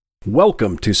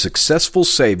Welcome to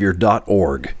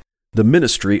SuccessfulSavior.org, the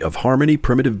ministry of Harmony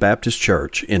Primitive Baptist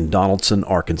Church in Donaldson,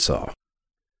 Arkansas.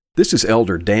 This is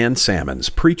Elder Dan Sammons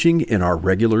preaching in our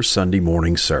regular Sunday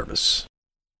morning service.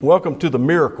 Welcome to the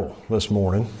miracle this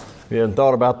morning. If you hadn't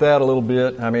thought about that a little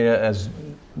bit, as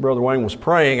Brother Wayne was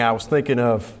praying, I was thinking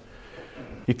of,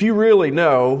 if you really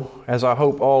know, as I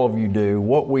hope all of you do,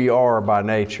 what we are by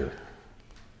nature,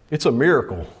 it's a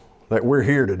miracle that we're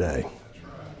here today.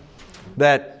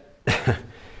 That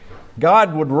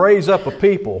God would raise up a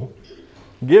people,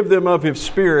 give them of His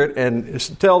Spirit, and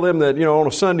tell them that, on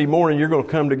a Sunday morning you're going to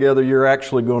come together, you're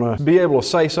actually going to be able to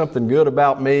say something good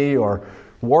about me or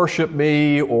worship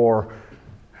me or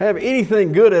have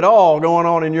anything good at all going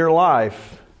on in your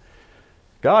life.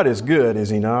 God is good, is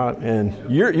He not?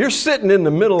 And you're sitting in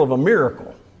the middle of a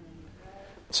miracle.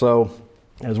 So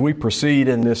as we proceed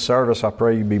in this service, I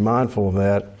pray you be mindful of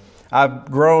that. I've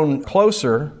grown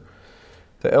closer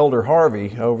to Elder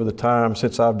Harvey over the time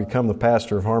since I've become the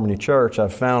pastor of Harmony Church.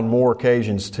 I've found more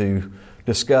occasions to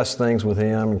discuss things with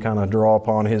him and kind of draw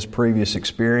upon his previous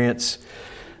experience.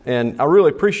 And I really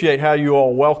appreciate how you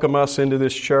all welcome us into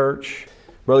this church.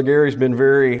 Brother Gary's been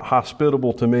very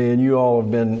hospitable to me, and you all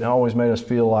have always made us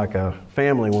feel like a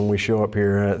family when we show up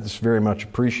here. It's very much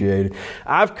appreciated.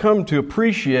 I've come to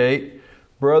appreciate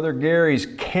Brother Gary's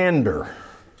candor.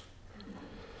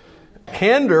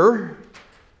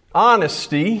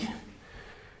 Honesty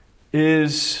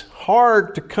is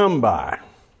hard to come by.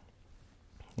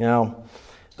 Now,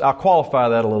 I'll qualify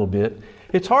that a little bit.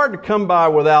 It's hard to come by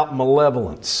without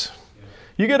malevolence.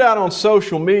 You get out on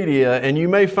social media and you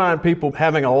may find people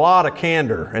having a lot of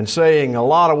candor and saying a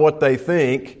lot of what they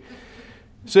think,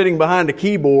 sitting behind a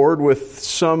keyboard with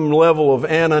some level of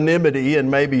anonymity and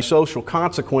maybe social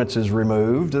consequences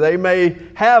removed. They may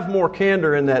have more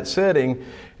candor in that setting,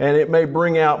 and it may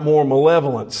bring out more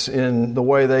malevolence in the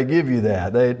way they give you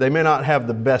that. They may not have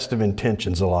the best of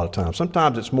intentions a lot of times.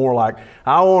 Sometimes it's more like,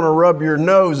 I want to rub your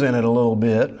nose in it a little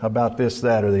bit about this,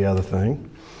 that, or the other thing.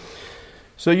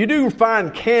 So you do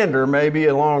find candor maybe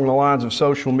along the lines of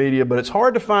social media, but it's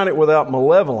hard to find it without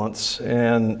malevolence.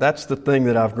 And that's the thing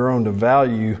that I've grown to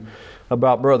value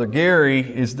about Brother Gary,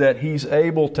 is that he's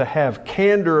able to have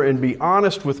candor and be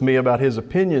honest with me about his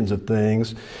opinions of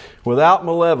things without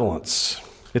malevolence.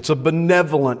 It's a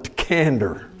benevolent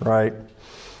candor, right?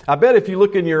 I bet if you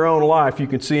look in your own life, you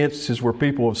can see instances where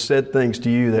people have said things to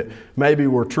you that maybe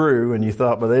were true, and you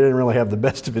thought, but they didn't really have the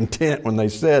best of intent when they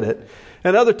said it.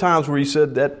 And other times where you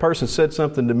said, that person said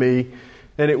something to me,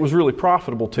 and it was really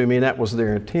profitable to me, and that was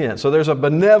their intent. So there's a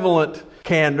benevolent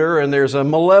candor, and there's a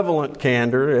malevolent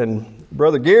candor, and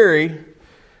Brother Gary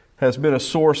has been a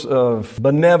source of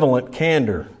benevolent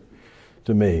candor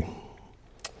to me.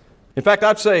 In fact,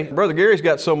 I'd say Brother Gary's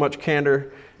got so much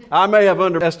candor, I may have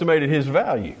underestimated his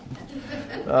value.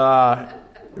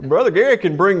 Brother Gary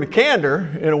can bring the candor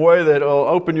in a way that will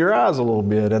open your eyes a little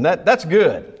bit, and that's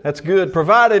good. That's good,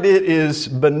 provided it is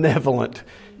benevolent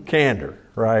candor,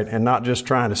 right? And not just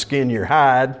trying to skin your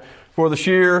hide for the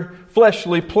sheer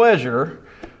fleshly pleasure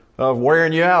of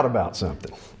wearing you out about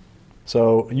something.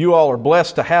 So you all are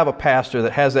blessed to have a pastor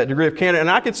that has that degree of candor. And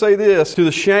I could say this, to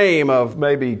the shame of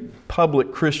maybe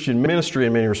public Christian ministry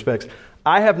in many respects,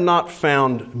 I have not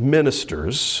found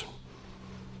ministers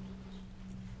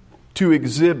to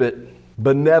exhibit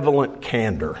benevolent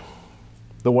candor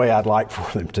the way I'd like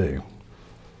for them to.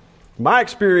 My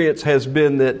experience has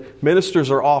been that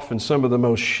ministers are often some of the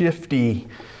most shifty,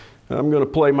 I'm going to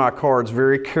play my cards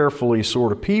very carefully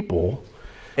sort of people,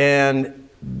 and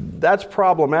that's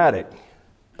problematic.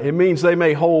 It means they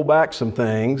may hold back some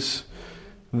things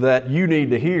that you need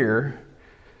to hear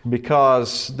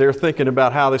because they're thinking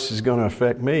about how this is going to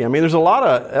affect me. There's a lot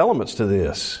of elements to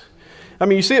this.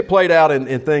 You see it played out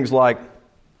in things like,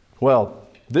 well,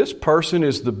 this person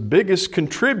is the biggest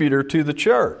contributor to the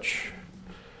church.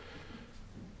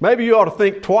 Maybe you ought to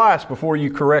think twice before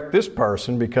you correct this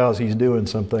person because he's doing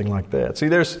something like that. See,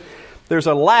 there's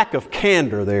a lack of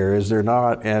candor there, is there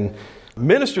not? And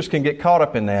ministers can get caught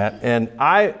up in that. And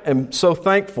I am so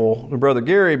thankful to Brother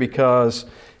Gary because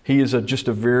he is just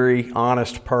a very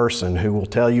honest person who will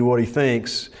tell you what he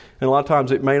thinks. And a lot of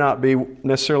times it may not be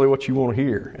necessarily what you want to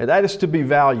hear. And that is to be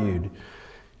valued.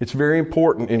 It's very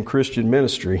important in Christian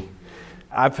ministry.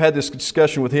 I've had this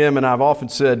discussion with him, and I've often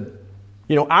said,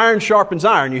 iron sharpens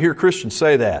iron. You hear Christians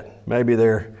say that. Maybe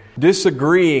they're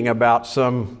disagreeing about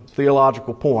some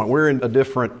theological point. We're in a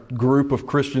different group of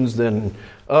Christians than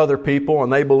other people,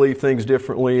 and they believe things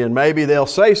differently. And maybe they'll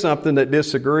say something that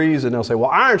disagrees, and they'll say,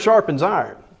 well, iron sharpens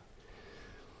iron.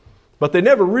 But they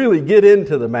never really get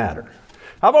into the matter.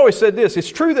 I've always said this, it's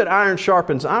true that iron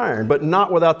sharpens iron, but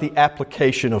not without the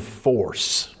application of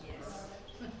force.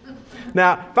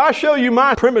 Now, if I show you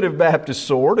my primitive Baptist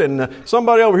sword and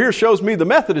somebody over here shows me the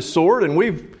Methodist sword and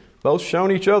we've both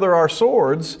shown each other our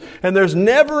swords, and there's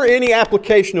never any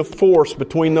application of force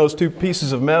between those two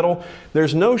pieces of metal,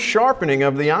 there's no sharpening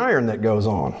of the iron that goes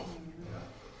on.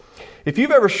 If you've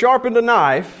ever sharpened a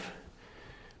knife,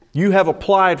 you have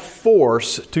applied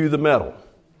force to the metal.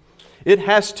 It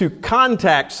has to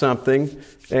contact something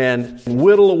and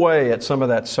whittle away at some of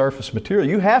that surface material.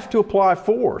 You have to apply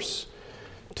force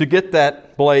to get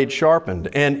that blade sharpened.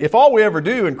 And if all we ever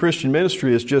do in Christian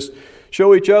ministry is just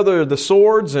show each other the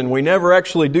swords and we never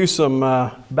actually do some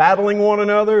battling one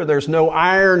another, there's no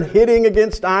iron hitting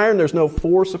against iron, there's no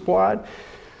force applied,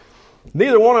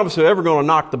 neither one of us are ever going to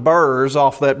knock the burrs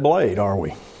off that blade, are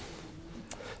we?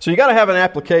 So you got to have an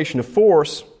application of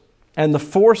force, and the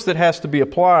force that has to be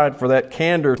applied for that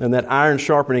candor and that iron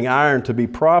sharpening iron to be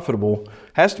profitable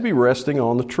has to be resting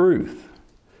on the truth,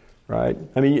 right?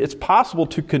 I mean, it's possible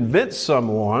to convince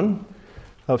someone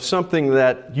of something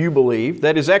that you believe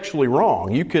that is actually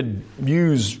wrong. You could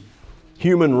use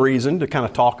human reason to kind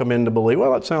of talk them into belief.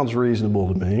 Well, that sounds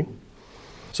reasonable to me.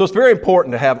 So it's very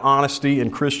important to have honesty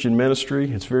in Christian ministry.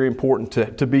 It's very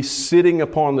important to be sitting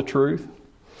upon the truth.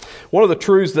 One of the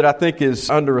truths that I think is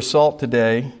under assault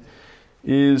today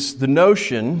is the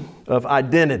notion of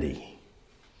identity.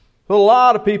 There's a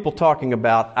lot of people talking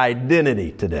about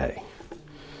identity today.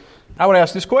 I would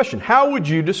ask this question: how would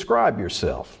you describe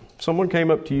yourself? Someone came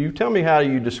up to you, tell me how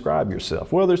you describe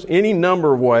yourself. Well, there's any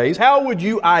number of ways. How would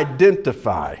you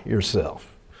identify yourself?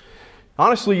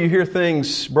 Honestly, you hear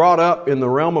things brought up in the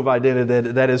realm of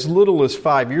identity that as little as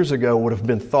 5 years ago would have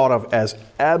been thought of as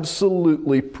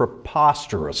absolutely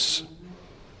preposterous.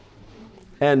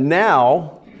 And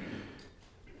now,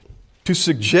 to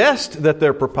suggest that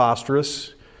they're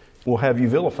preposterous will have you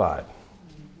vilified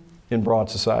in broad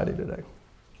society today.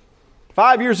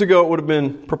 5 years ago, it would have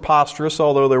been preposterous,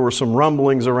 although there were some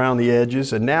rumblings around the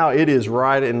edges, and now it is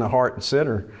right in the heart and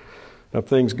center of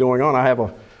things going on. I have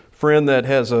a friend that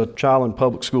has a child in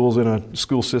public schools in a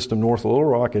school system north of Little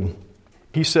Rock, and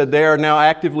he said they are now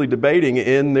actively debating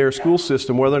in their school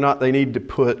system whether or not they need to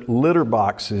put litter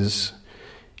boxes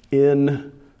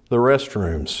in the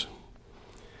restrooms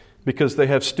because they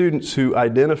have students who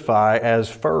identify as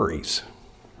furries.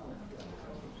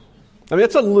 I mean,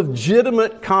 it's a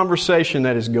legitimate conversation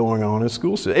that is going on in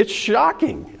schools. It's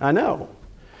shocking, I know.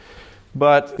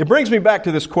 But it brings me back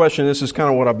to this question. This is kind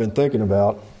of what I've been thinking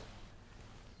about.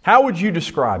 How would you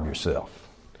describe yourself?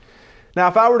 Now,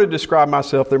 if I were to describe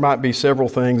myself, there might be several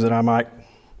things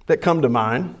that come to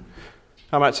mind.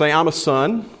 I might say I'm a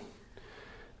son.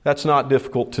 That's not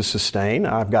difficult to sustain.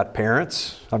 I've got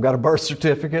parents. I've got a birth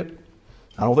certificate.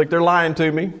 I don't think they're lying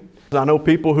to me. I know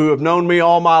people who have known me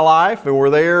all my life and were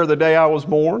there the day I was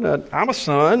born. I'm a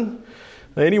son.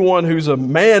 Anyone who's a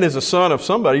man is a son of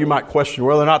somebody. You might question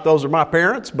whether or not those are my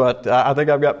parents, but I think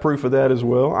I've got proof of that as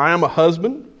well. I am a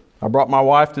husband. I brought my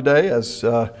wife today as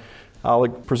I'll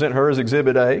present her as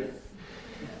Exhibit A.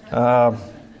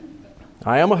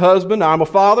 I am a husband. I'm a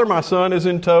father. My son is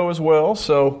in tow as well.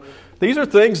 So these are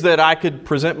things that I could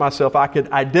present myself, I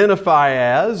could identify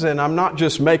as, and I'm not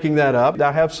just making that up.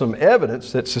 I have some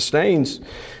evidence that sustains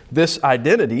this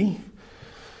identity.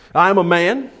 I'm a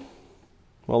man.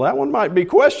 Well, that one might be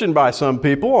questioned by some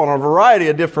people on a variety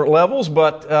of different levels,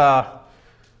 but there's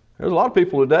a lot of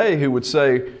people today who would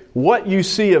say, what you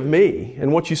see of me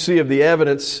and what you see of the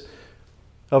evidence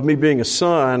of me being a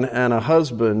son and a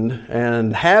husband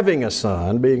and having a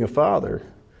son, being a father,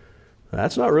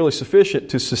 that's not really sufficient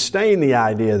to sustain the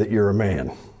idea that you're a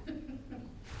man.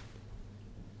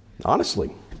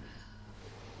 Honestly.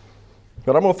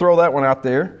 But I'm going to throw that one out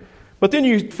there. But then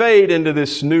you fade into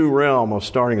this new realm of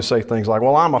starting to say things like,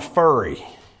 well, I'm a furry.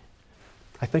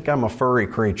 I think I'm a furry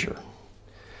creature.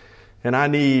 And I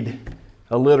need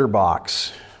a litter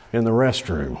box in the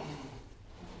restroom.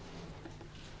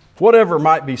 Whatever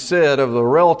might be said of the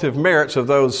relative merits of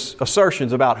those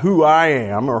assertions about who I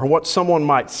am or what someone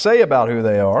might say about who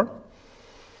they are,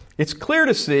 it's clear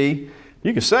to see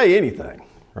you can say anything,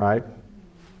 right?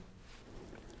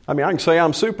 I mean, I can say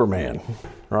I'm Superman,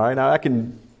 right? I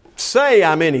can say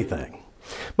I'm anything.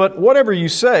 But whatever you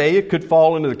say, it could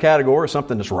fall into the category of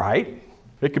something that's right.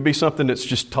 It could be something that's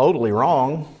just totally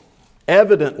wrong,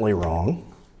 evidently wrong.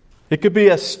 It could be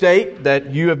a state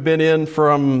that you have been in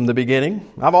from the beginning.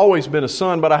 I've always been a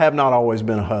son, but I have not always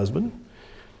been a husband.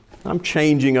 I'm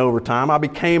changing over time. I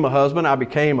became a husband. I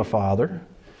became a father.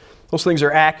 Those things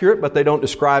are accurate, but they don't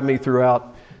describe me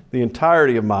throughout the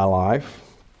entirety of my life.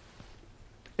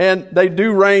 And they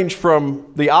do range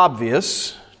from the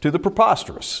obvious, to the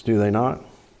preposterous, do they not?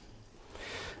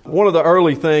 One of the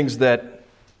early things that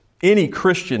any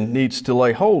Christian needs to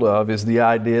lay hold of is the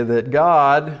idea that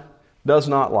God does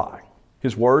not lie.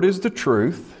 His Word is the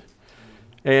truth,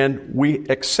 and we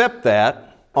accept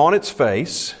that on its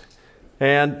face,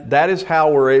 and that is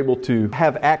how we're able to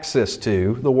have access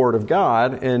to the Word of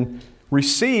God and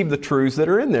receive the truths that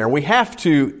are in there. We have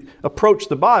to approach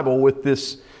the Bible with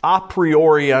this a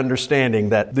priori understanding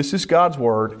that this is God's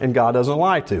Word and God doesn't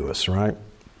lie to us, right?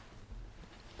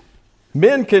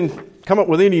 Men can come up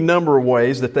with any number of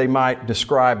ways that they might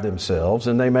describe themselves,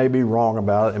 and they may be wrong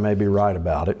about it, they may be right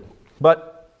about it.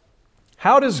 But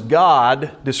how does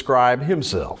God describe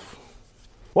Himself?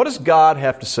 What does God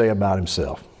have to say about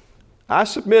Himself? I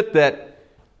submit that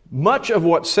much of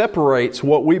what separates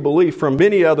what we believe from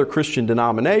many other Christian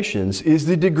denominations is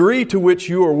the degree to which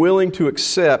you are willing to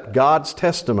accept God's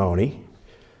testimony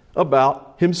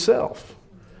about Himself.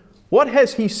 What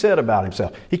has He said about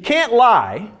Himself? He can't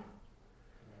lie.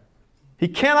 He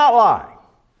cannot lie.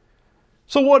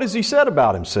 So what has He said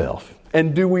about Himself?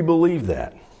 And do we believe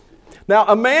that? Now,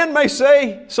 a man may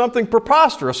say something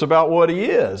preposterous about what he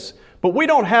is, but we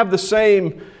don't have the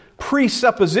same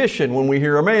presupposition when we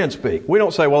hear a man speak. We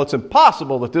don't say, well, it's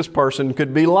impossible that this person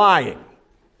could be lying.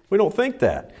 We don't think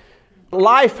that.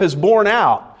 Life has borne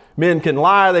out. Men can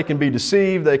lie, they can be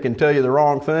deceived, they can tell you the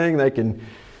wrong thing,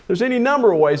 there's any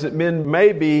number of ways that men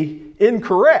may be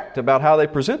incorrect about how they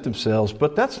present themselves,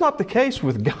 but that's not the case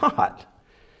with God.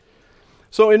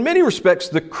 So in many respects,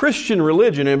 the Christian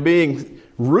religion and being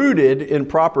rooted in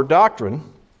proper doctrine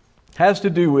has to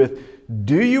do with,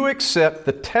 do you accept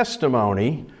the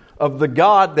testimony of the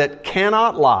God that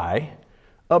cannot lie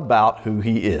about who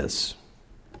He is?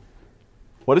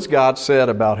 What has God said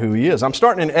about who He is? I'm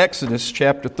starting in Exodus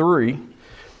chapter 3,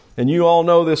 and you all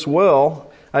know this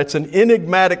well. It's an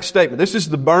enigmatic statement. This is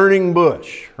the burning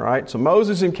bush, right? So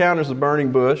Moses encounters the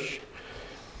burning bush,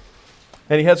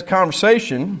 and he has a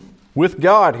conversation with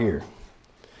God here.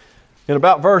 In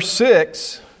about verse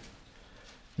 6,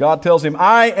 God tells him,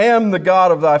 I am the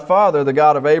God of thy father, the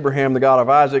God of Abraham, the God of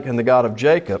Isaac, and the God of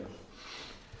Jacob.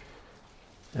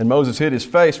 And Moses hid his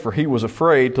face, for he was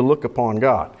afraid to look upon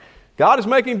God. God is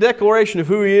making a declaration of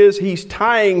who He is. He's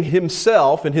tying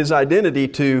Himself and His identity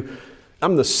to,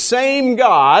 I'm the same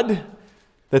God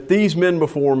that these men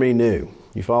before me knew.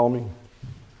 You follow me?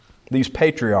 These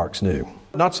patriarchs knew.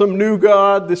 Not some new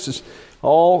God. This is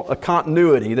all a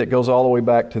continuity that goes all the way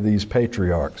back to these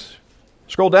patriarchs.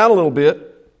 Scroll down a little bit.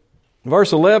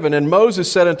 Verse 11, and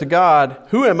Moses said unto God,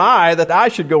 who am I that I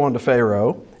should go unto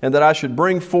Pharaoh, and that I should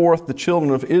bring forth the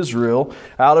children of Israel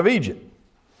out of Egypt?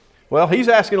 Well, he's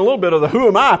asking a little bit of the who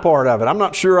am I part of it. I'm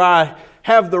not sure I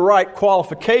have the right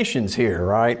qualifications here,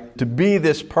 right, to be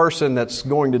this person that's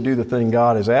going to do the thing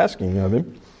God is asking of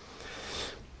him.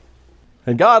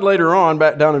 And God later on,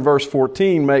 back down in verse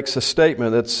 14, makes a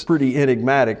statement that's pretty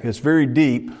enigmatic. It's very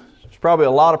deep. There's probably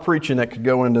a lot of preaching that could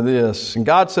go into this. And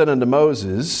God said unto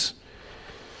Moses,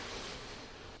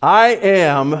 I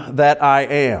am that I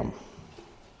am.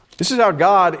 This is how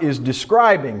God is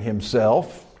describing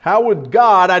Himself. How would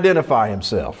God identify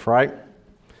Himself, right?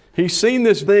 He's seen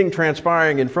this thing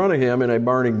transpiring in front of him in a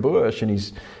burning bush, and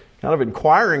he's kind of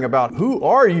inquiring about, who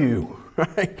are you?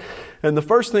 Right? And the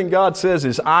first thing God says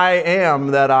is, I am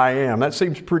that I am. That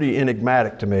seems pretty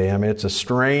enigmatic to me. I mean, it's a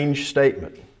strange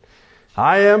statement.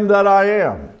 I am that I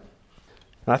am.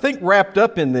 And I think wrapped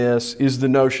up in this is the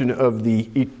notion of the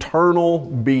eternal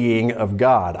being of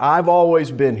God. I've always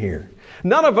been here.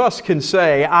 None of us can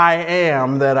say, I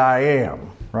am that I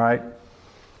am, right?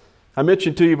 I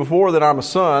mentioned to you before that I'm a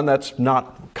son. That's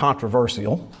not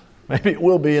controversial. Maybe it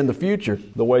will be in the future,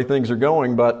 the way things are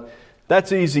going, but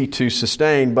that's easy to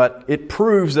sustain. But it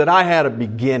proves that I had a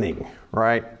beginning,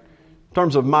 right? In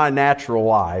terms of my natural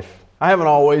life, I haven't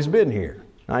always been here.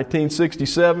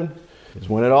 1967 is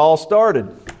when it all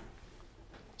started.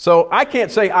 So I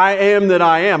can't say I am that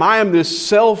I am. I am this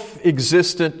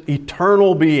self-existent,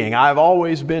 eternal being. I've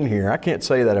always been here. I can't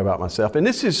say that about myself. And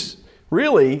this is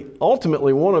really,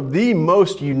 ultimately, one of the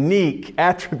most unique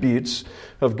attributes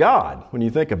of God when you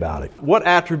think about it. What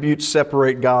attributes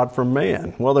separate God from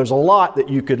man? Well, there's a lot that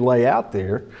you could lay out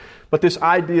there. But this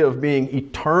idea of being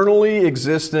eternally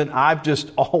existent, I've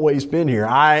just always been here.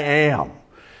 I am.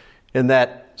 In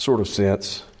that sort of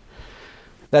sense,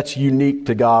 that's unique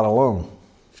to God alone.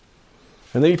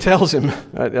 And then He tells him,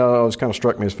 it was kind of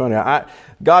struck me as funny.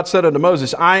 God said unto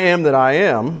Moses, I am that I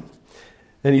am.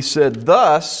 And He said,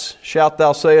 thus shalt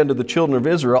thou say unto the children of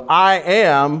Israel, I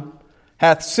am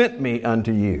hath sent me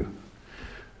unto you.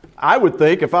 I would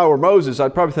think, if I were Moses,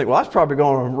 I'd probably think, well, that's probably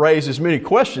going to raise as many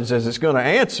questions as it's going to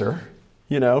answer.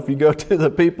 If you go to the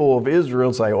people of Israel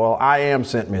and say, well, I am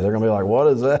sent me, they're going to be like, what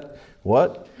is that?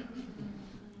 What?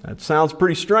 That sounds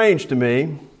pretty strange to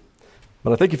me.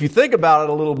 But I think if you think about it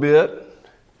a little bit,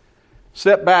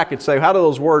 step back and say, how do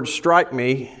those words strike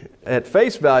me at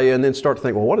face value? And then start to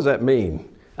think, well, what does that mean?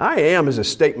 I am is a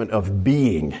statement of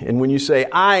being. And when you say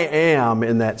I am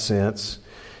in that sense,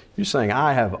 you're saying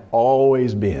I have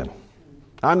always been.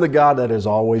 I'm the God that has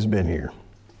always been here.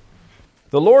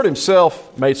 The Lord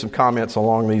himself made some comments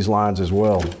along these lines as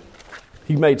well.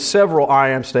 He made several I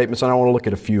am statements, and I want to look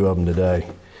at a few of them today.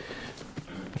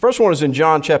 The first one is in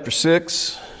John chapter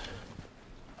 6.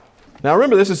 Now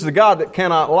remember, this is the God that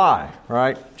cannot lie,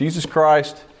 right? Jesus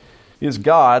Christ is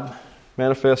God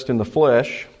manifest in the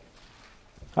flesh.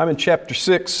 I'm in chapter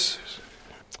 6,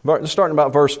 starting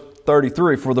about verse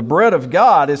 33. For the bread of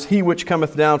God is he which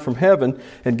cometh down from heaven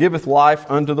and giveth life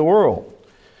unto the world.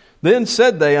 Then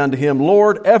said they unto him,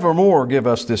 Lord, evermore give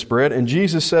us this bread. And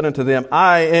Jesus said unto them,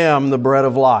 I am the bread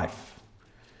of life.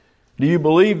 Do you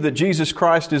believe that Jesus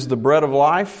Christ is the bread of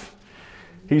life?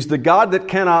 He's the God that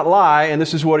cannot lie, and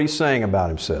this is what he's saying about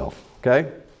himself.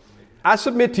 Okay? I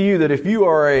submit to you that if you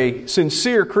are a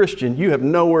sincere Christian, you have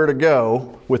nowhere to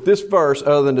go with this verse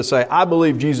other than to say, I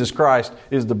believe Jesus Christ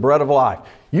is the bread of life.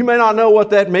 You may not know what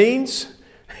that means.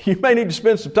 You may need to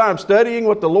spend some time studying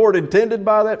what the Lord intended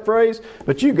by that phrase,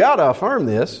 but you got to affirm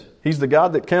this. He's the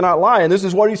God that cannot lie, and this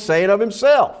is what he's saying of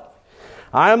himself.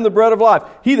 I am the bread of life.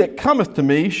 He that cometh to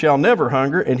me shall never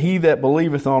hunger, and he that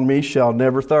believeth on me shall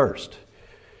never thirst.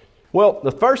 Well,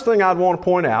 the first thing I'd want to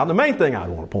point out, the main thing I'd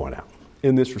want to point out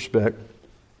in this respect,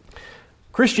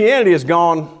 Christianity has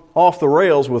gone off the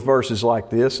rails with verses like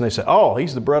this, and they say, oh,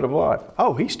 he's the bread of life.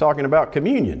 Oh, he's talking about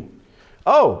communion.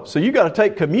 Oh, so you got to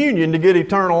take communion to get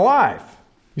eternal life.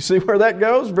 You see where that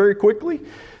goes very quickly?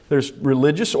 There's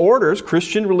religious orders,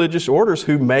 Christian religious orders,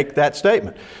 who make that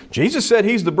statement. Jesus said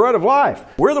he's the bread of life.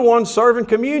 We're the ones serving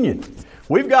communion.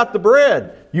 We've got the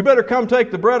bread. You better come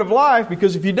take the bread of life,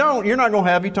 because if you don't, you're not going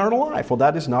to have eternal life. Well,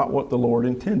 that is not what the Lord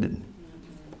intended.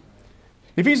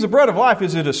 If he's the bread of life,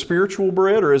 is it a spiritual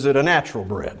bread or is it a natural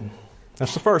bread?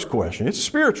 That's the first question. It's a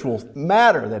spiritual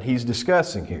matter that he's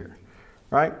discussing here,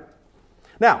 right?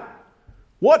 Now,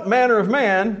 what manner of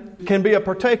man can be a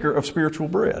partaker of spiritual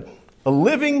bread?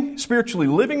 A spiritually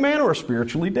living man or a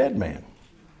spiritually dead man?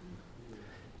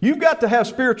 You've got to have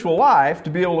spiritual life to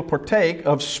be able to partake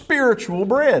of spiritual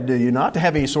bread, do you not? To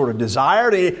have any sort of desire,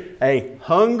 a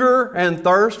hunger and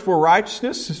thirst for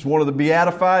righteousness. It's one of the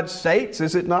beatified states,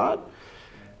 is it not?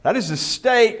 That is the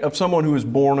state of someone who is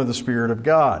born of the Spirit of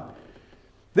God.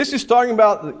 This is talking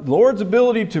about the Lord's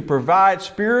ability to provide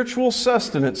spiritual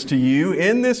sustenance to you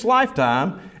in this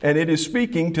lifetime, and it is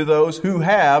speaking to those who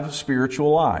have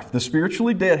spiritual life. The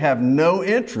spiritually dead have no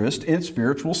interest in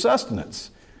spiritual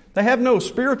sustenance. They have no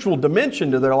spiritual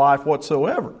dimension to their life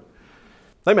whatsoever.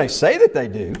 They may say that they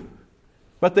do,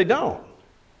 but they don't.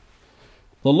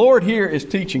 The Lord here is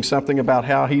teaching something about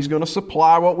how he's going to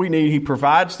supply what we need. He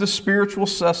provides the spiritual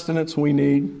sustenance we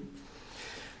need.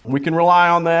 We can rely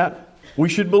on that. We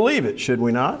should believe it, should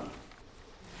we not?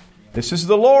 This is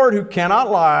the Lord who cannot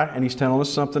lie, and he's telling us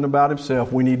something about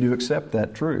himself. We need to accept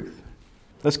that truth.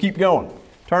 Let's keep going.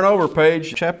 Turn over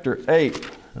page chapter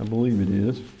 8, I believe it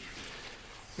is.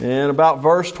 And about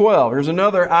verse 12. Here's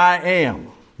another I am.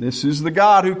 This is the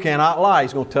God who cannot lie.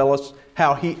 He's going to tell us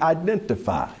how he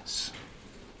identifies.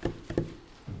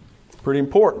 Pretty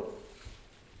important.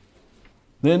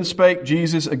 Then spake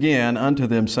Jesus again unto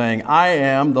them, saying, I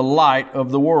am the light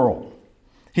of the world.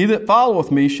 He that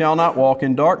followeth me shall not walk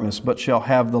in darkness, but shall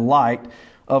have the light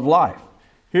of life.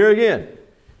 Here again,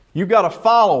 you've got a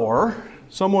follower,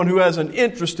 someone who has an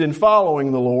interest in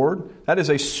following the Lord. That is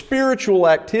a spiritual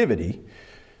activity.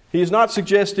 He is not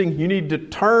suggesting you need to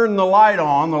turn the light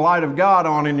on, the light of God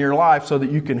on in your life so that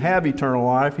you can have eternal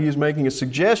life. He is making a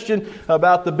suggestion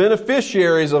about the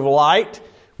beneficiaries of light,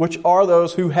 which are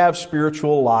those who have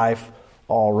spiritual life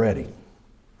already.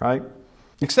 Right?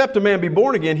 Except a man be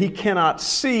born again, he cannot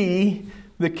see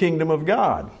the kingdom of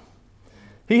God.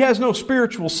 He has no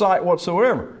spiritual sight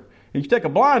whatsoever. If you take a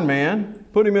blind man,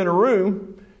 put him in a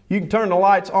room, you can turn the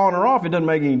lights on or off. It doesn't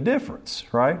make any difference,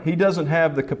 right? He doesn't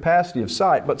have the capacity of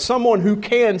sight. But someone who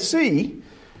can see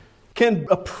can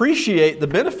appreciate the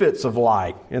benefits of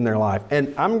light in their life.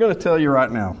 And I'm going to tell you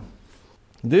right now,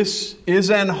 this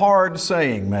is an hard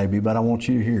saying maybe, but I want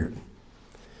you to hear it.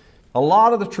 A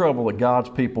lot of the trouble that God's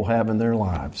people have in their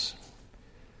lives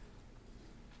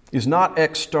is not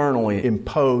externally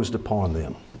imposed upon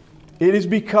them. It is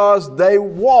because they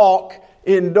walk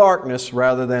in darkness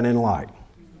rather than in light.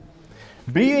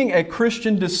 Being a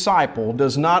Christian disciple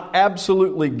does not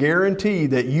absolutely guarantee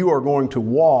that you are going to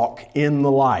walk in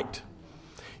the light.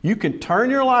 You can turn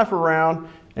your life around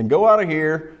and go out of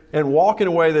here and walk in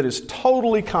a way that is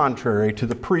totally contrary to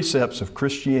the precepts of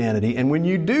Christianity. And when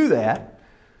you do that,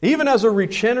 even as a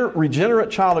regenerate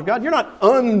child of God, you're not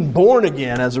unborn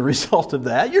again as a result of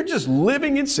that. You're just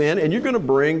living in sin, and you're going to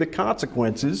bring the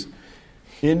consequences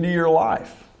into your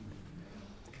life.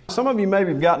 Some of you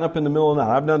maybe have gotten up in the middle of the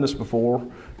night. I've done this before,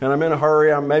 and I'm in a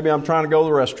hurry. Maybe I'm trying to go to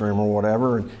the restroom or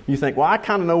whatever, and you think, well, I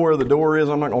kind of know where the door is.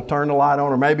 I'm not going to turn the light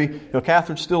on. Or maybe,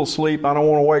 Catherine's still asleep. I don't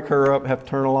want to wake her up, have to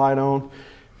turn the light on.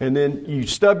 And then you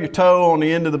stub your toe on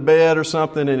the end of the bed or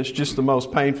something, and it's just the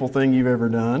most painful thing you've ever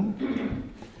done.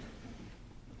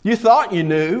 You thought you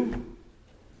knew.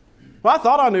 Well, I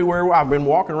thought I knew where I've been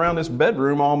walking around this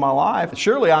bedroom all my life.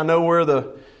 Surely I know where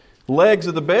the legs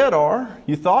of the bed are.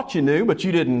 You thought you knew, but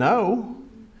you didn't know.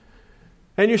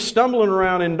 And you're stumbling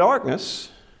around in darkness.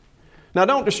 Now,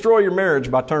 don't destroy your marriage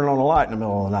by turning on the light in the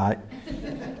middle of the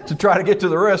night to try to get to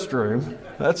the restroom.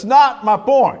 That's not my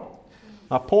point.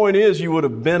 My point is you would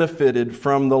have benefited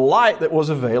from the light that was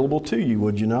available to you,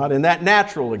 would you not? In that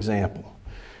natural example.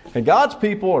 And God's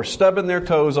people are stubbing their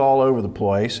toes all over the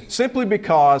place simply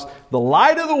because the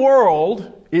light of the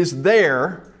world is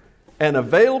there and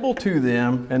available to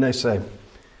them, and they say,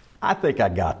 I think I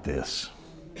got this.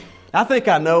 I think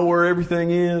I know where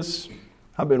everything is.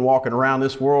 I've been walking around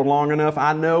this world long enough.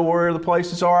 I know where the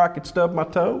places are I could stub my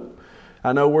toe.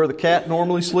 I know where the cat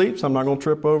normally sleeps. I'm not going to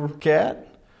trip over the cat.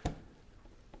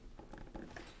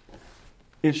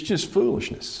 It's just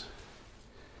foolishness.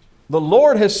 The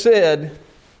Lord has said,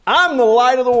 I'm the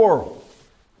light of the world.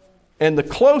 And the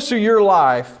closer your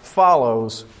life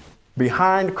follows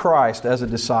behind Christ as a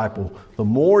disciple, the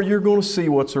more you're going to see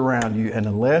what's around you, and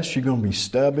the less you're going to be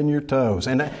stubbing your toes.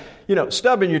 And,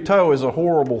 stubbing your toe is a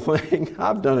horrible thing.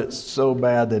 I've done it so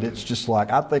bad that it's just like,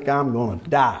 I think I'm going to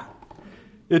die.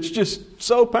 It's just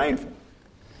so painful.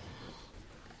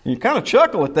 You kind of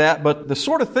chuckle at that, but the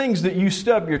sort of things that you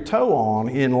stub your toe on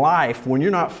in life when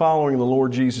you're not following the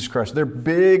Lord Jesus Christ, they're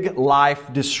big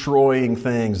life-destroying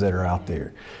things that are out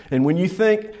there. And when you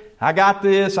think, I got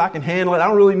this, I can handle it, I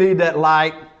don't really need that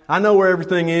light, I know where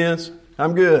everything is,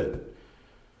 I'm good.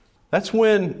 That's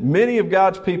when many of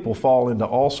God's people fall into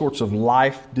all sorts of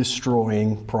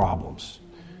life-destroying problems.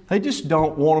 They just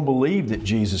don't want to believe that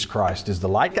Jesus Christ is the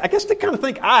light. I guess they kind of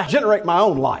think I generate my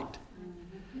own light.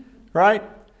 Right?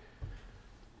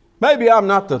 Maybe I'm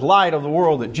not the light of the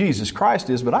world that Jesus Christ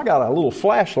is, but I got a little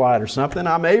flashlight or something.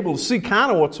 I'm able to see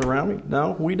kind of what's around me.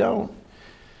 No, we don't.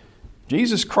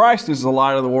 Jesus Christ is the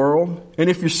light of the world. And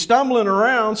if you're stumbling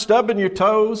around, stubbing your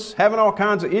toes, having all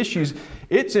kinds of issues,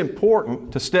 it's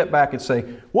important to step back and say,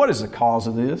 what is the cause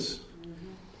of this?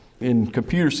 In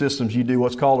computer systems, you do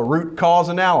what's called a root cause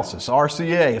analysis,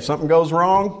 RCA. If something goes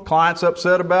wrong, client's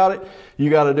upset about it, you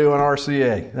got to do an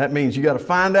RCA. That means you got to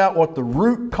find out what the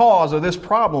root cause of this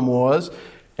problem was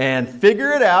and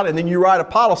figure it out, and then you write a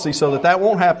policy so that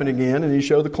won't happen again, and you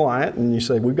show the client, and you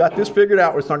say, we've got this figured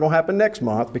out, it's not going to happen next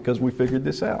month because we figured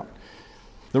this out.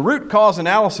 The root cause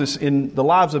analysis in the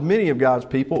lives of many of God's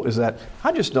people is that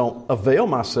I just don't avail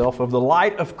myself of the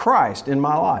light of Christ in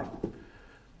my life.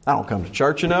 I don't come to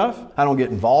church enough. I don't get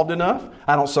involved enough.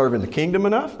 I don't serve in the kingdom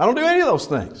enough. I don't do any of those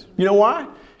things. You know why?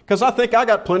 Because I think I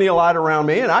got plenty of light around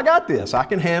me and I got this. I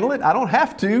can handle it. I don't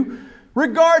have to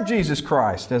regard Jesus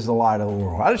Christ as the light of the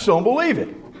world. I just don't believe it.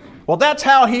 Well, that's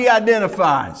how He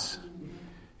identifies.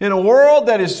 In a world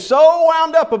that is so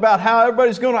wound up about how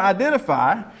everybody's going to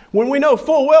identify, when we know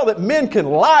full well that men can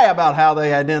lie about how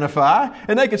they identify,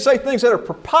 and they can say things that are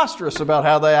preposterous about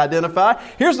how they identify,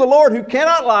 here's the Lord who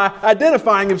cannot lie,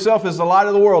 identifying Himself as the light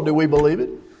of the world. Do we believe it?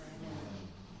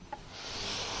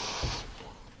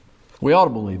 We ought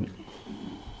to believe it.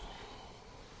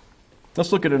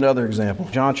 Let's look at another example.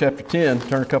 John chapter 10,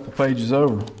 turn a couple pages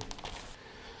over.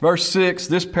 Verse 6,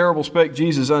 this parable spake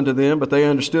Jesus unto them, but they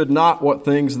understood not what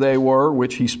things they were,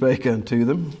 which He spake unto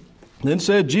them. Then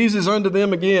said Jesus unto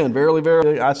them again, verily,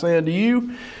 verily, I say unto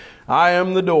you, I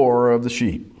am the door of the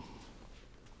sheep.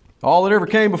 All that ever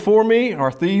came before me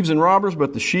are thieves and robbers,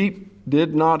 but the sheep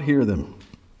did not hear them.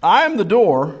 I am the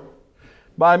door.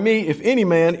 By me, if any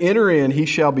man enter in, he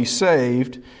shall be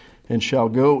saved, and shall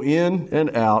go in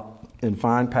and out and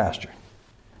find pasture.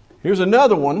 Here's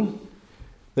another one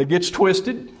that gets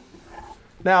twisted.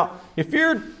 Now, if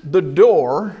you're the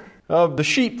door of the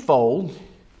sheepfold,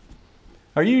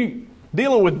 are you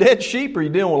dealing with dead sheep or are you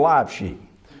dealing with live sheep?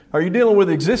 Are you dealing with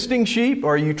existing sheep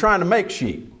or are you trying to make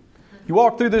sheep? You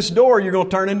walk through this door, you're going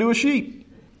to turn into a sheep.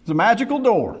 It's a magical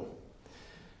door.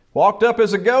 Walked up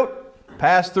as a goat,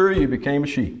 passed through, you became a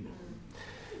sheep.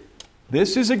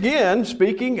 This is again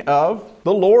speaking of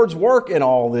the Lord's work in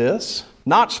all this,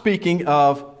 not speaking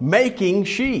of making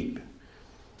sheep.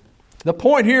 The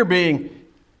point here being,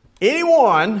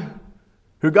 anyone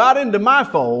who got into my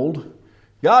fold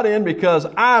got in because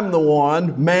I'm the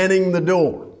one manning the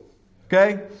door.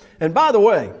 Okay? And by the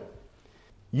way,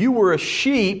 you were a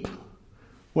sheep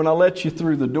when I let you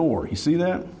through the door. You see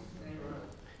that?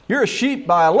 You're a sheep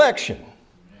by election.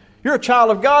 You're a child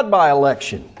of God by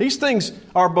election. These things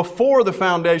are before the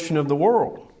foundation of the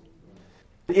world.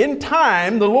 In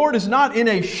time, the Lord is not in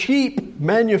a sheep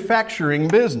manufacturing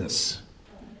business.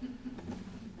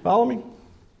 Follow me?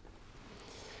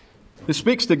 This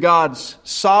speaks to God's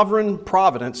sovereign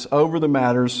providence over the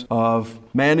matters of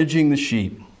managing the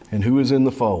sheep and who is in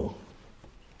the fold.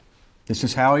 This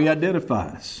is how He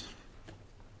identifies.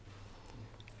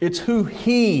 It's who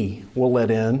He will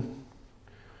let in,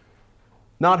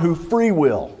 not who free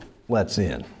will lets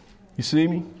in. You see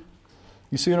me?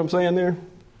 You see what I'm saying there?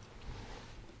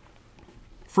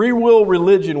 Free will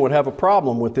religion would have a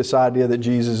problem with this idea that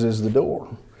Jesus is the door.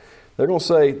 They're going to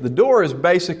say the door is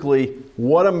basically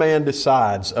what a man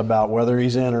decides about whether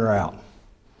he's in or out.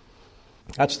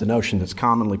 That's the notion that's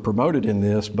commonly promoted in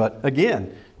this. But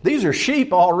again, these are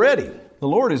sheep already. The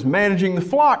Lord is managing the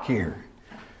flock here.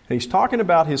 He's talking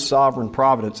about His sovereign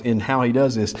providence in how He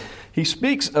does this. He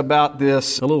speaks about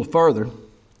this a little further.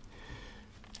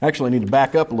 Actually, I need to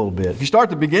back up a little bit. If you start at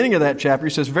the beginning of that chapter, He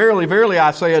says, Verily, verily,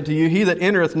 I say unto you, he that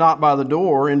entereth not by the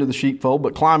door into the sheepfold,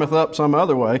 but climbeth up some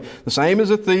other way, the same is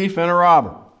a thief and a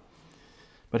robber.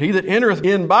 But he that entereth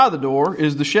in by the door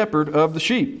is the shepherd of the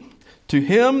sheep. To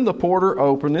him the porter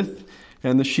openeth,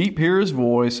 and the sheep hear his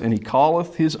voice, and he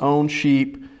calleth his own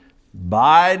sheep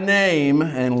by name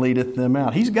and leadeth them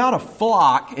out. He's got a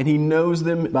flock and He knows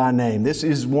them by name. This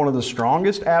is one of the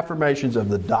strongest affirmations of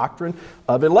the doctrine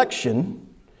of election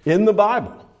in the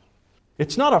Bible.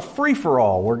 It's not a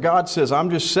free-for-all where God says,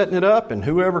 I'm just setting it up and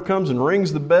whoever comes and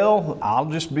rings the bell,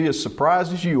 I'll just be as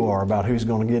surprised as you are about who's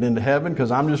going to get into heaven because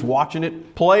I'm just watching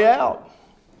it play out.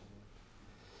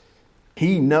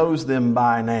 He knows them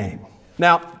by name.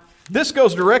 Now, this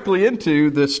goes directly into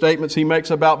the statements He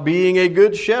makes about being a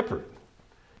good shepherd.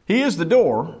 He is the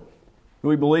door. Do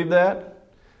we believe that?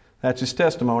 That's His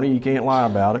testimony. You can't lie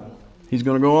about it. He's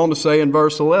going to go on to say in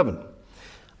verse 11,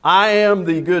 I am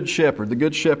the good shepherd. The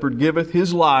good shepherd giveth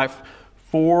his life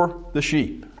for the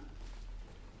sheep.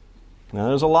 Now,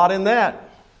 there's a lot in that.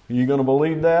 Are you going to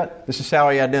believe that? This is how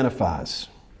He identifies.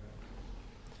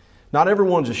 Not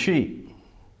everyone's a sheep.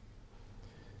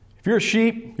 If you're a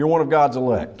sheep, you're one of God's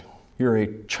elect. You're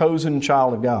a chosen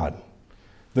child of God.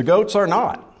 The goats are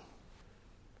not.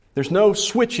 There's no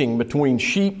switching between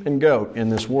sheep and goat in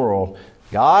this world.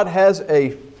 God has a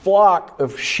flock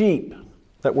of sheep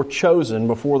that were chosen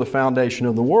before the foundation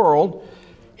of the world.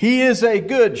 He is a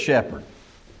good shepherd.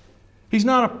 He's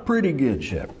not a pretty good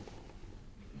shepherd.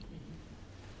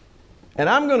 And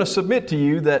I'm going to submit to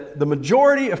you that the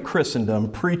majority of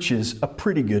Christendom preaches a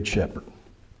pretty good shepherd.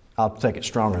 I'll take it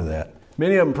stronger than that.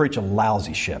 Many of them preach a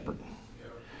lousy shepherd.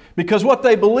 Because what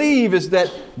they believe is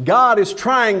that God is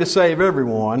trying to save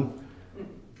everyone.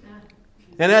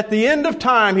 And at the end of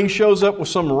time, He shows up with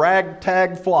some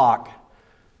ragtag flock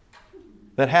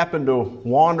that happened to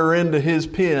wander into His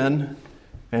pen,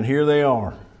 and here they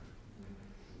are.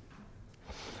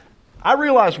 I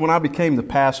realized when I became the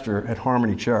pastor at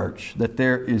Harmony Church that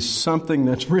there is something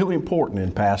that's really important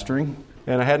in pastoring,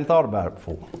 and I hadn't thought about it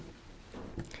before.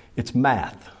 It's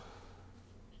math.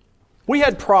 We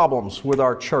had problems with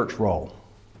our church roll.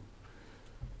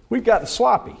 We've gotten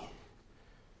sloppy.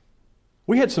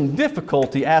 We had some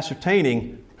difficulty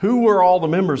ascertaining who were all the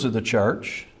members of the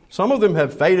church. Some of them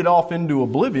have faded off into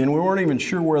oblivion. We weren't even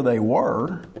sure where they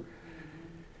were.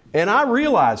 And I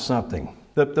realized something.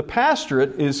 That the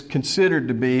pastorate is considered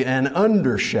to be an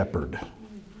under-shepherd.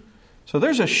 So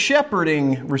there's a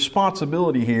shepherding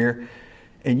responsibility here,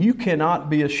 and you cannot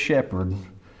be a shepherd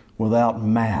without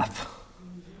math.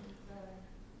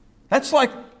 That's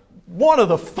like one of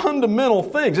the fundamental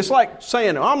things. It's like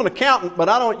saying, I'm an accountant, but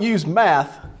I don't use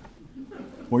math.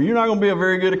 Well, you're not going to be a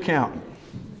very good accountant.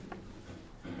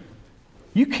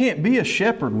 You can't be a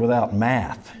shepherd without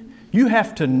math. You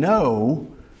have to know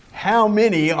how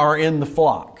many are in the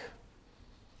flock.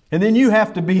 And then you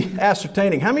have to be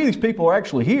ascertaining how many of these people are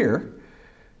actually here.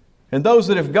 And those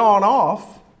that have gone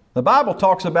off, the Bible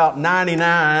talks about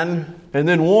 99 and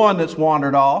then one that's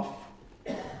wandered off.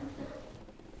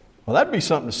 Well, that'd be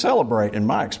something to celebrate in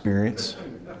my experience.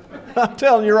 I'm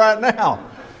telling you right now.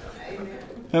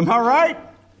 Am I right?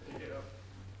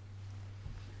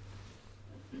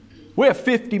 We have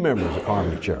 50 members at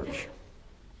Harmony Church.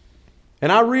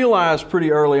 And I realized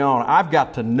pretty early on, I've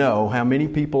got to know how many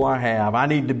people I have. I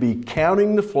need to be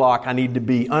counting the flock. I need to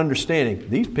be understanding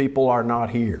these people are not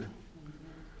here.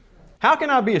 How can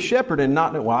I be a shepherd and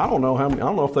not know? Well, I don't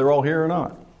know if they're all here or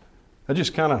not. I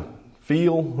just kind of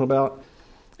feel about.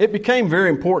 It became very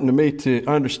important to me to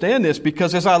understand this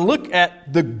because as I look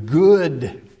at the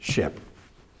good shepherd,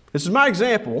 this is my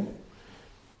example.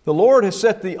 The Lord has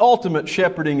set the ultimate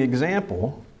shepherding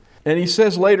example. And He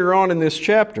says later on in this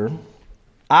chapter,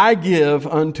 I give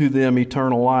unto them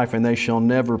eternal life, and they shall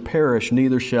never perish,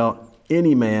 neither shall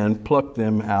any man pluck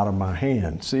them out of my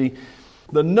hand. See,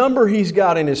 the number He's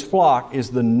got in His flock is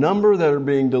the number that are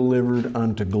being delivered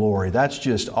unto glory. That's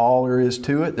just all there is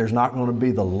to it. There's not going to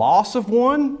be the loss of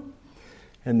one,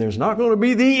 and there's not going to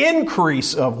be the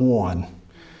increase of one.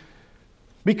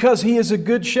 Because He is a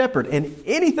good shepherd. And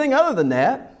anything other than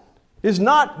that is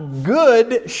not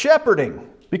good shepherding.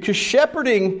 Because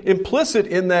shepherding, implicit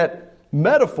in that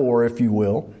metaphor, if you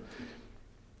will,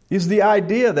 is the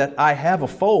idea that I have a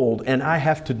fold and I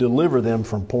have to deliver them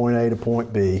from point A to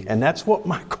point B. And that's what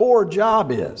my core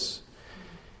job is.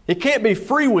 It can't be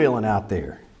freewheeling out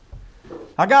there.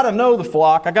 I got to know the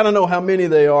flock. I got to know how many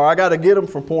they are. I got to get them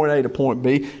from point A to point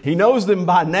B. He knows them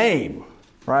by name,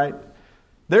 right?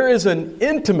 There is an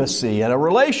intimacy and a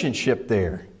relationship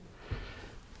there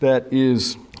that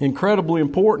is incredibly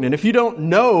important. And if you don't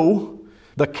know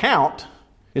the count,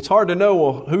 it's hard to know,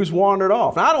 well, who's wandered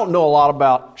off. Now, I don't know a lot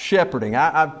about shepherding.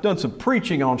 I've done some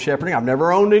preaching on shepherding. I've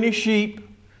never owned any sheep.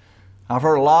 I've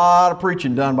heard a lot of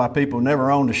preaching done by people who never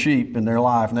owned a sheep in their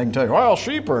life. And they can tell you, well,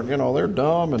 sheep are, they're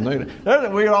dumb.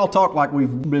 And we all talk like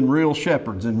we've been real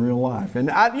shepherds in real life. And,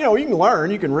 you can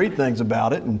learn. You can read things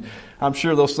about it. And I'm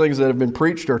sure those things that have been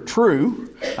preached are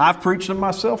true. I've preached them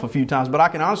myself a few times. But I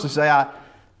can honestly say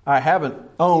I haven't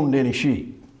owned any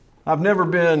sheep. I've never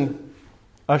been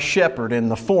a shepherd in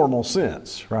the formal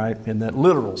sense, right? In that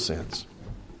literal sense.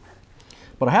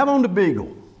 But I have owned a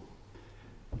beagle.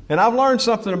 And I've learned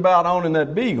something about owning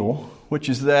that beagle, which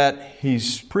is that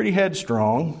he's pretty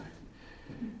headstrong.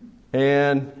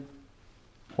 And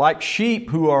like sheep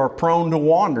who are prone to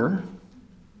wander,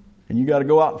 and you got to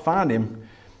go out and find him,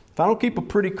 if I don't keep a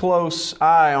pretty close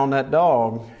eye on that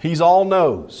dog, he's all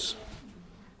nose.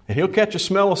 And he'll catch a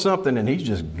smell of something and he's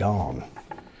just gone.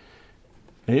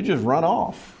 And he'll just run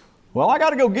off. Well, I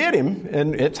got to go get him.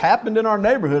 And it's happened in our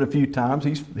neighborhood a few times.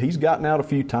 He's gotten out a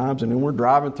few times, and then we're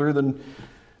driving through the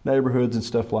neighborhoods and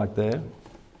stuff like that.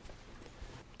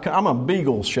 I'm a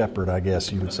beagle shepherd, I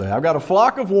guess you would say. I've got a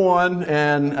flock of one,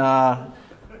 and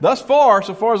thus far,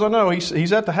 so far as I know,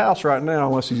 he's at the house right now,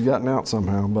 unless he's gotten out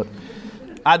somehow. But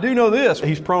I do know this.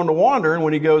 He's prone to wander, and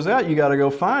when he goes out, you got to go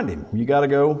find him. You got to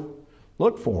go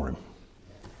look for him.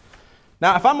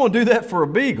 Now, if I'm going to do that for a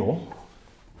beagle,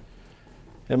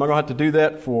 am I going to have to do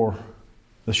that for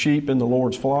the sheep in the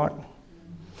Lord's flock?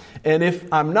 And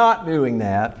if I'm not doing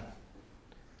that,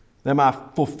 am I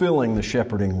fulfilling the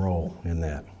shepherding role in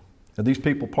that? Are these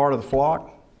people part of the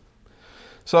flock?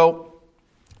 So,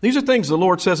 these are things the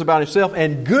Lord says about Himself,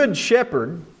 and good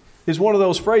shepherd is one of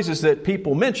those phrases that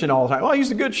people mention all the time. Oh,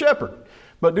 He's a good shepherd.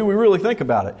 But do we really think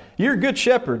about it? You're a good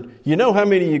shepherd. You know how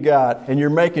many you got, and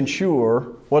you're making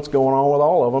sure what's going on with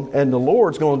all of them, and the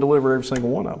Lord's going to deliver every single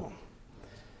one of them.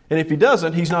 And if He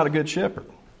doesn't, He's not a good shepherd.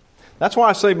 That's why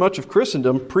I say much of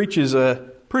Christendom preaches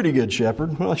a pretty good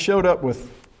shepherd. Well, I showed up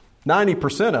with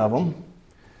 90% of them.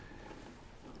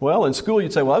 Well, in school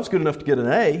you'd say, well, that was good enough to get an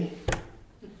A.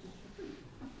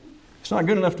 It's not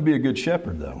good enough to be a good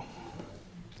shepherd, though.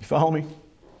 You follow me?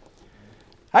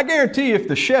 I guarantee you if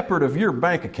the shepherd of your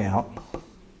bank account,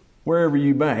 wherever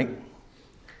you bank,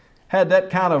 had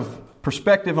that kind of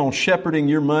perspective on shepherding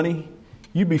your money,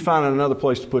 you'd be finding another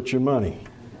place to put your money.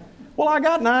 Well, I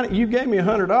got 90. You gave me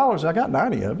 $100. I got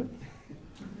 90 of it.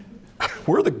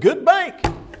 We're the good bank.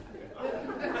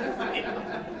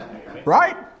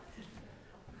 Right?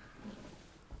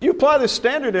 You apply this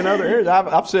standard in other areas.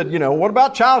 I've said, what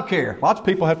about child care? Lots of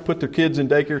people have to put their kids in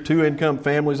daycare, two-income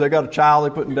families. They got a child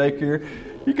they put in daycare.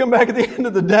 You come back at the end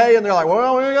of the day and they're like,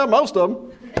 well, we got most of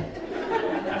them.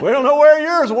 We don't know where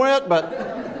yours went,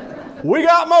 but we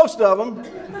got most of them.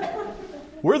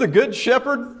 We're the Good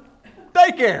Shepherd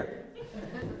Daycare.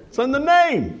 It's in the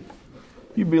name.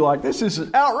 You'd be like, this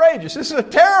is outrageous. This is a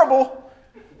terrible,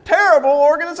 terrible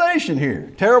organization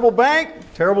here. Terrible bank,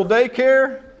 terrible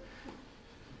daycare.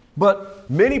 But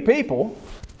many people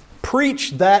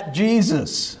preach that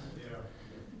Jesus.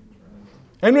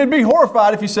 And we'd be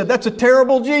horrified if you said, that's a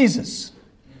terrible Jesus.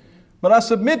 But I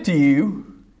submit to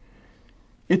you,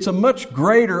 it's a much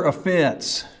greater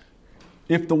offense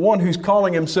if the one who's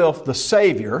calling himself the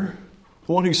Savior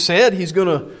the one who said He's going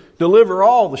to deliver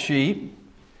all the sheep,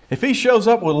 if He shows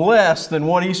up with less than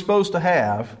what He's supposed to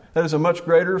have, that is a much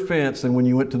greater offense than when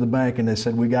you went to the bank and they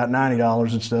said, we got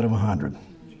 $90 instead of $100.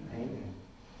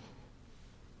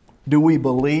 Do we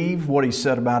believe what He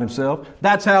said about Himself?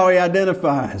 That's how He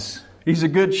identifies. He's a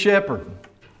good shepherd.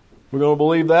 We're going to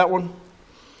believe that one?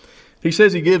 He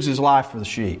says He gives His life for the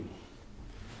sheep.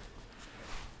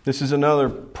 This is another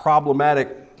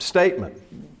problematic statement.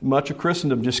 Much of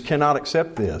Christendom just cannot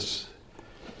accept this.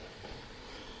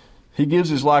 He gives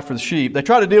His life for the sheep. They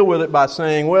try to deal with it by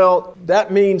saying, well, that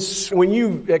means when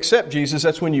you accept Jesus,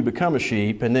 that's when you become a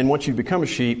sheep. And then once you become a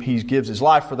sheep, He gives His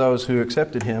life for those who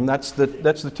accepted Him. That's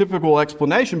the typical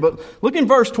explanation. But look in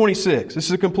verse 26. This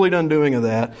is a complete undoing of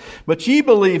that. But ye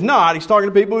believe not. He's talking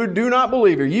to people who do not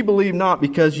believe here. Ye believe not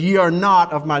because ye are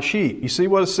not of my sheep. You see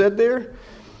what is said there?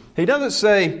 He doesn't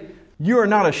say, you are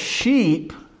not a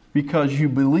sheep because you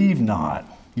believe not.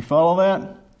 You follow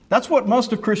that? That's what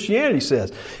most of Christianity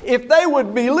says. If they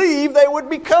would believe, they would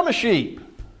become a sheep.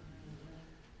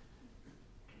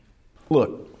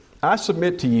 Look, I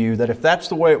submit to you that if that's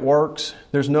the way it works,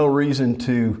 there's no reason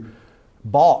to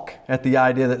balk at the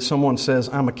idea that someone says,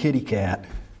 I'm a kitty cat.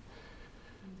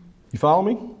 You follow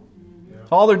me? Yeah.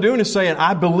 All they're doing is saying,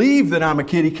 I believe that I'm a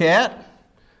kitty cat,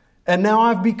 and now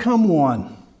I've become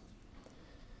one.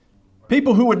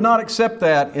 People who would not accept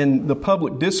that in the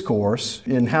public discourse,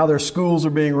 in how their schools are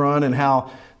being run and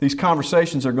how these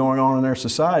conversations are going on in their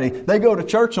society, they go to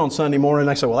church on Sunday morning and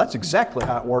they say, well, that's exactly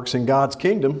how it works in God's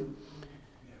kingdom.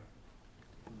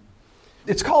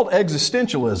 It's called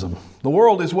existentialism. The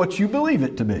world is what you believe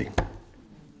it to be.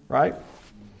 Right?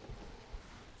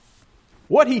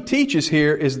 What he teaches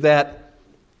here is that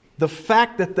the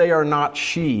fact that they are not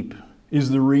sheep is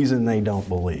the reason they don't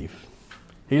believe.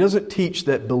 He doesn't teach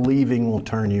that believing will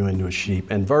turn you into a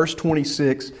sheep. And verse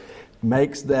 26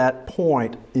 makes that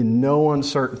point in no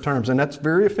uncertain terms. And that's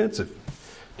very offensive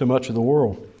to much of the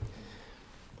world.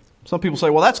 Some people say,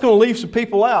 well, that's going to leave some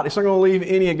people out. It's not going to leave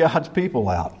any of God's people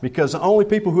out. Because the only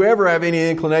people who ever have any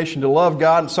inclination to love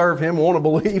God and serve Him, want to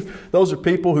believe, those are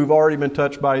people who've already been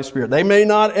touched by His Spirit. They may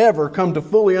not ever come to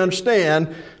fully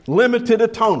understand limited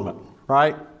atonement,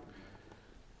 right?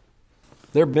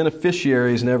 They're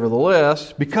beneficiaries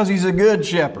nevertheless because He's a good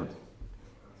shepherd.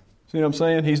 See what I'm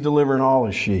saying? He's delivering all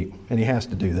His sheep, and He has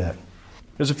to do that.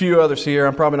 There's a few others here.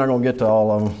 I'm probably not going to get to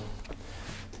all of them.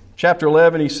 Chapter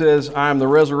 11, He says, I am the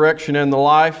resurrection and the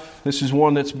life. This is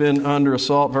one that's been under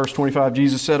assault. Verse 25,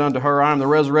 Jesus said unto her, I am the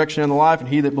resurrection and the life, and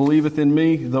he that believeth in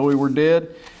me, though he were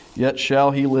dead, yet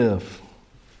shall he live.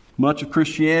 Much of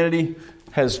Christianity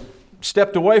has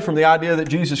stepped away from the idea that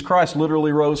Jesus Christ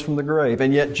literally rose from the grave.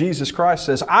 And yet Jesus Christ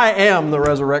says, I am the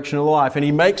resurrection of life. And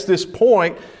He makes this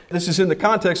point. This is in the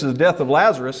context of the death of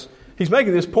Lazarus. He's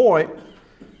making this point.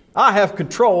 I have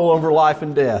control over life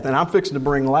and death. And I'm fixing to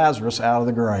bring Lazarus out of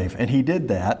the grave. And He did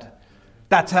that.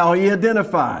 That's how He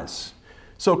identifies.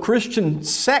 So Christian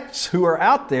sects who are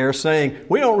out there saying,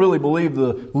 we don't really believe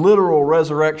the literal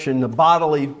resurrection, the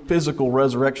bodily, physical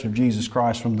resurrection of Jesus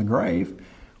Christ from the grave.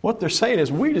 What they're saying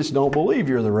is, we just don't believe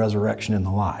you're the resurrection and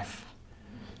the life.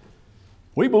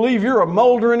 We believe you're a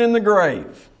moldering in the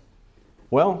grave.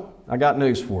 Well, I got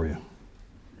news for you.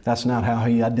 That's not how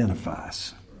He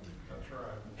identifies.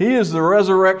 He is the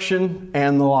resurrection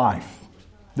and the life.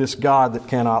 This God that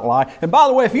cannot lie. And by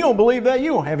the way, if you don't believe that,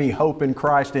 you don't have any hope in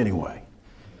Christ anyway.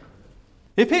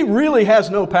 If He really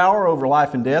has no power over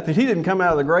life and death, if He didn't come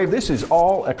out of the grave, this is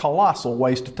all a colossal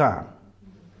waste of time.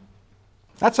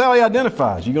 That's how He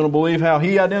identifies. You going to believe how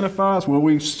He identifies? Well,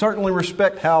 we certainly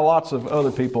respect how lots of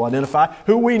other people identify,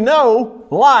 who we know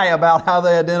lie about how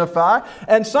they identify,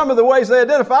 and some of the ways they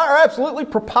identify are absolutely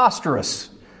preposterous.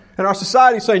 And our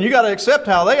society is saying, you got to accept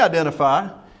how they identify.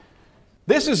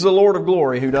 This is the Lord of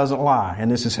glory who doesn't lie,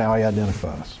 and this is how He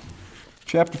identifies.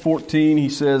 Chapter 14, He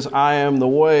says, I am the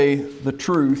way, the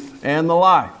truth, and the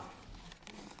life.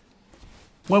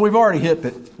 Well, we've already hit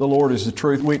that the Lord is the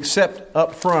truth. We accept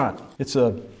up front. It's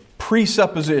a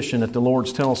presupposition that the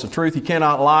Lord's telling us the truth. He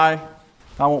cannot lie.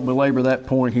 I won't belabor that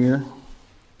point here.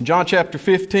 In John chapter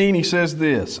 15, He says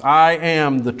this, I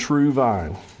am the true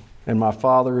vine, and my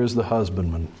Father is the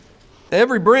husbandman.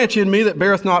 Every branch in me that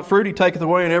beareth not fruit, He taketh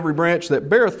away, and every branch that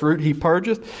beareth fruit, He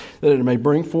purgeth, that it may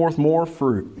bring forth more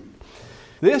fruit.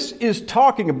 This is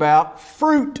talking about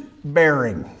fruit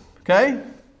bearing. Okay?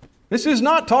 This is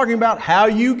not talking about how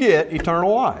you get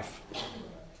eternal life.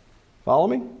 Follow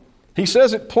me? He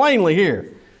says it plainly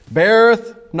here.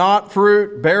 Beareth not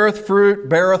fruit,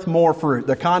 beareth more fruit.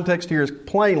 The context here is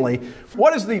plainly,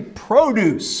 what is the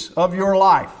produce of your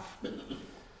life?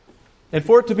 And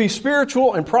for it to be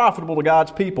spiritual and profitable to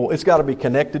God's people, it's got to be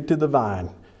connected to the vine.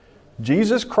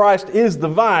 Jesus Christ is the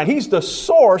vine. He's the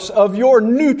source of your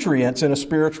nutrients in a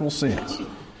spiritual sense.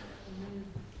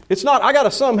 It's not,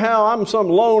 I'm some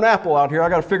lone apple out here. I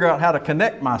got to figure out how to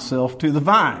connect myself to the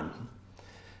vine.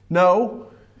 No,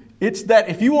 it's that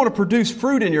if you want to produce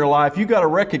fruit in your life, you got to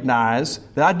recognize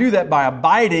that I do that by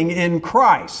abiding in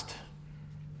Christ.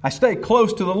 I stay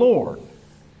close to the Lord.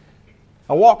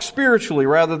 I walk spiritually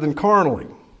rather than carnally.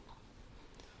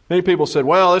 Many people said,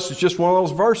 well, this is just one of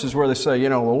those verses where they say,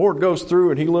 the Lord goes through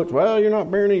and He looks, well, you're not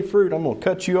bearing any fruit. I'm going to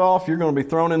cut you off. You're going to be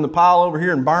thrown in the pile over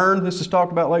here and burned. This is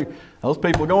talked about later. Those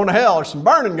people are going to hell. There's some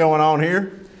burning going on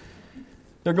here.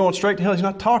 They're going straight to hell. He's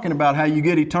not talking about how you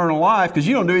get eternal life, because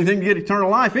you don't do anything to get eternal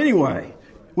life anyway.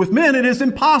 With men, it is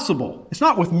impossible. It's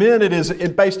not with men, it is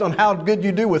based on how good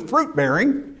you do with fruit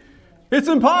bearing. It's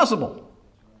impossible.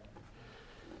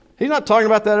 He's not talking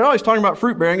about that at all. He's talking about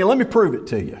fruit bearing, and let me prove it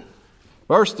to you.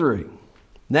 Verse 3.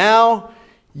 Now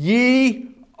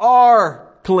ye are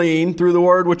clean through the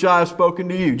word which I have spoken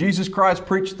to you. Jesus Christ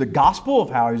preached the gospel of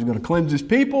how He's going to cleanse His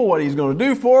people, what He's going to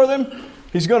do for them.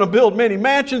 He's going to build many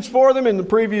mansions for them in the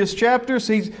previous chapters.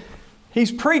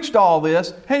 He's preached all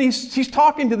this, and he's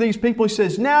talking to these people. He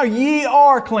says, now ye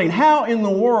are clean. How in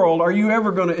the world are you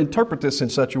ever going to interpret this in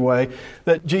such a way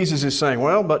that Jesus is saying,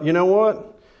 well, but you know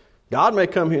what? God may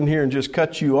come in here and just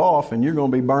cut you off, and you're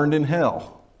going to be burned in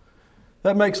hell.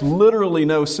 That makes literally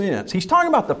no sense. He's talking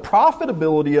about the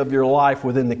profitability of your life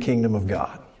within the kingdom of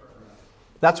God.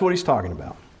 That's what he's talking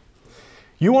about.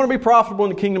 You want to be profitable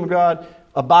in the kingdom of God?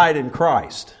 Abide in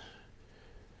Christ.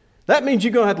 That means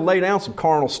you're going to have to lay down some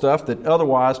carnal stuff that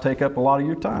otherwise take up a lot of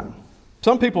your time.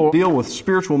 Some people deal with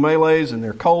spiritual melees and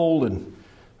they're cold and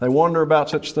they wonder about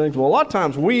such things. Well, a lot of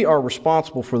times we are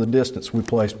responsible for the distance we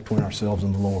place between ourselves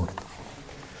and the Lord.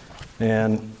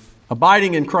 And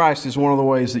abiding in Christ is one of the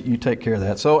ways that you take care of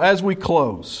that. So as we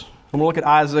close, I'm going to look at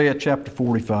Isaiah chapter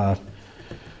 45.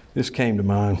 This came to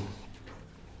mind.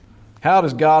 How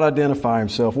does God identify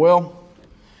Himself? Well,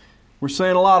 we're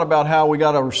saying a lot about how we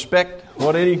got to respect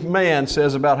what any man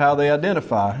says about how they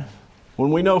identify. When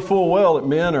we know full well that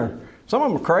men are, some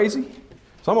of them are crazy,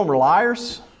 some of them are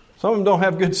liars, some of them don't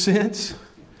have good sense.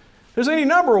 There's any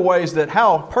number of ways that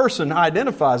how a person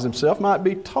identifies himself might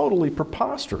be totally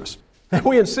preposterous. And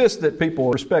we insist that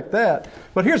people respect that.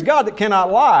 But here's God that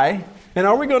cannot lie, and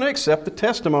are we going to accept the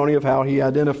testimony of how He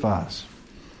identifies?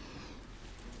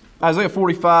 Isaiah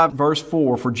 45, verse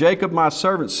 4, for Jacob my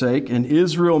servant's sake and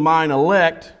Israel mine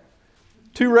elect.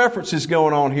 Two references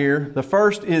going on here. The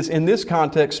first is in this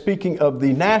context speaking of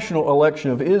the national election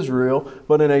of Israel,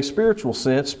 but in a spiritual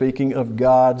sense speaking of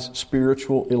God's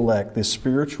spiritual elect, the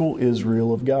spiritual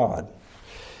Israel of God.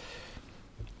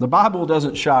 The Bible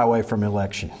doesn't shy away from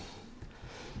election,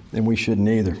 and we shouldn't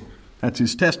either. That's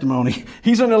His testimony.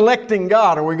 He's an electing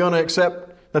God. Are we going to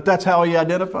accept that that's how He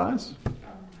identifies?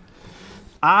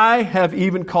 I have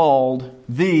even called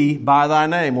thee by thy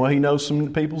name. Well, He knows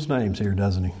some people's names here,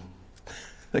 doesn't He?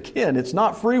 Again, it's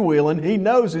not freewheeling. He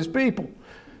knows His people.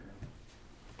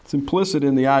 It's implicit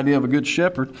in the idea of a good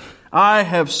shepherd. I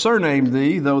have surnamed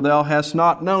thee, though thou hast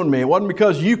not known me. It wasn't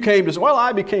because you came to say, well,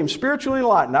 I became spiritually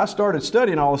enlightened. I started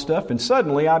studying all this stuff, and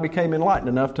suddenly I became enlightened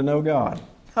enough to know God.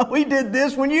 We did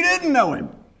this when you didn't know Him.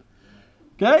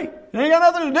 Okay? It ain't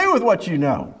got nothing to do with what you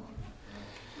know.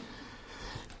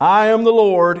 I am the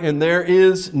Lord, and there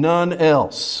is none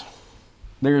else.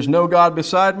 There is no God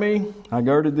beside me. I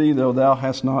girded thee, though thou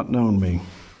hast not known me.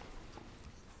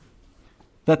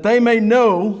 That they may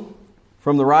know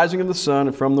from the rising of the sun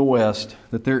and from the west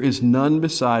that there is none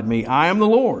beside me. I am the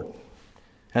Lord,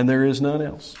 and there is none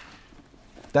else.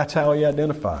 That's how He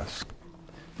identifies.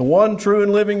 The one true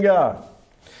and living God.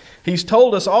 He's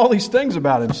told us all these things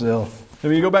about Himself. I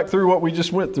mean, you go back through what we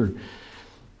just went through.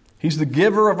 He's the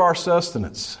giver of our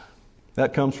sustenance.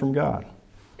 That comes from God.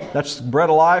 That's the bread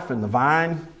of life and the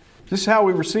vine. This is how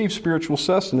we receive spiritual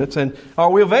sustenance. And are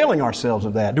we availing ourselves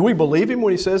of that? Do we believe Him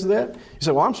when He says that? You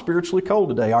say, well, I'm spiritually cold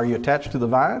today. Are you attached to the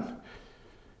vine?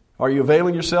 Are you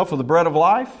availing yourself of the bread of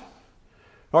life?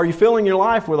 Are you filling your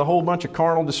life with a whole bunch of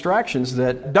carnal distractions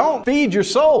that don't feed your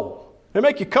soul? They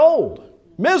make you cold,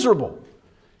 miserable.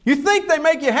 You think they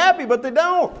make you happy, but they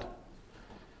don't.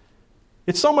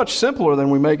 It's so much simpler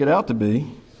than we make it out to be.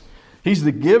 He's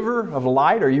the giver of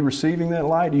light. Are you receiving that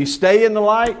light? Do you stay in the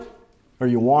light or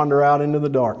you wander out into the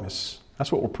darkness?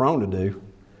 That's what we're prone to do.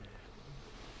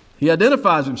 He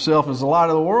identifies Himself as the light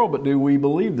of the world, but do we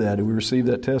believe that? Do we receive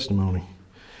that testimony?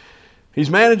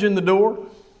 He's managing the door.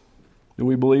 Do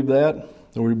we believe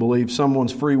that? Do we believe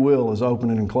someone's free will is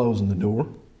opening and closing the door?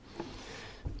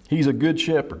 He's a good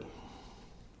shepherd.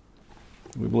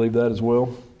 We believe that as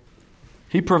well.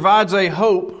 He provides a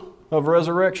hope of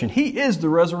resurrection. He is the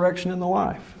resurrection and the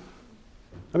life.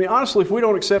 I mean, honestly, if we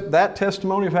don't accept that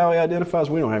testimony of how He identifies,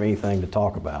 we don't have anything to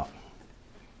talk about.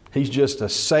 He's just a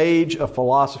sage, a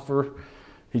philosopher.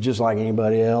 He's just like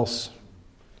anybody else.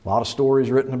 A lot of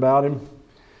stories written about Him.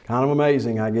 Kind of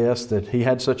amazing, I guess, that He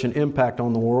had such an impact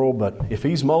on the world, but if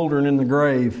He's moldering in the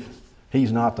grave,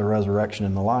 He's not the resurrection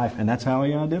and the life, and that's how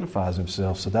He identifies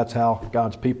Himself. So that's how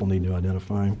God's people need to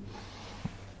identify Him.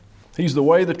 He's the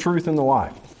way, the truth, and the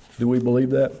life. Do we believe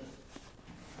that?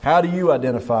 How do you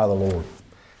identify the Lord?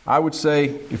 I would say,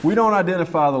 if we don't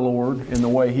identify the Lord in the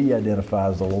way He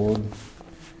identifies the Lord,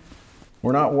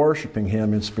 we're not worshiping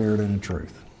Him in spirit and in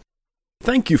truth.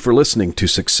 Thank you for listening to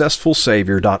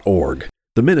SuccessfulSavior.org,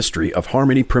 the ministry of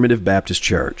Harmony Primitive Baptist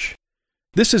Church.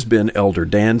 This has been Elder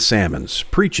Dan Salmons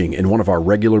preaching in one of our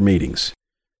regular meetings.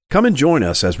 Come and join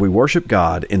us as we worship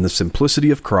God in the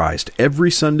simplicity of Christ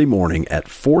every Sunday morning at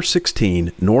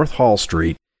 416 North Hall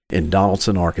Street in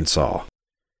Donaldson, Arkansas.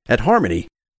 At Harmony,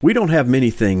 we don't have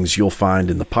many things you'll find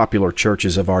in the popular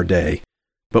churches of our day,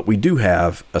 but we do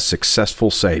have a successful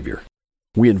Savior.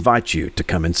 We invite you to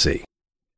come and see.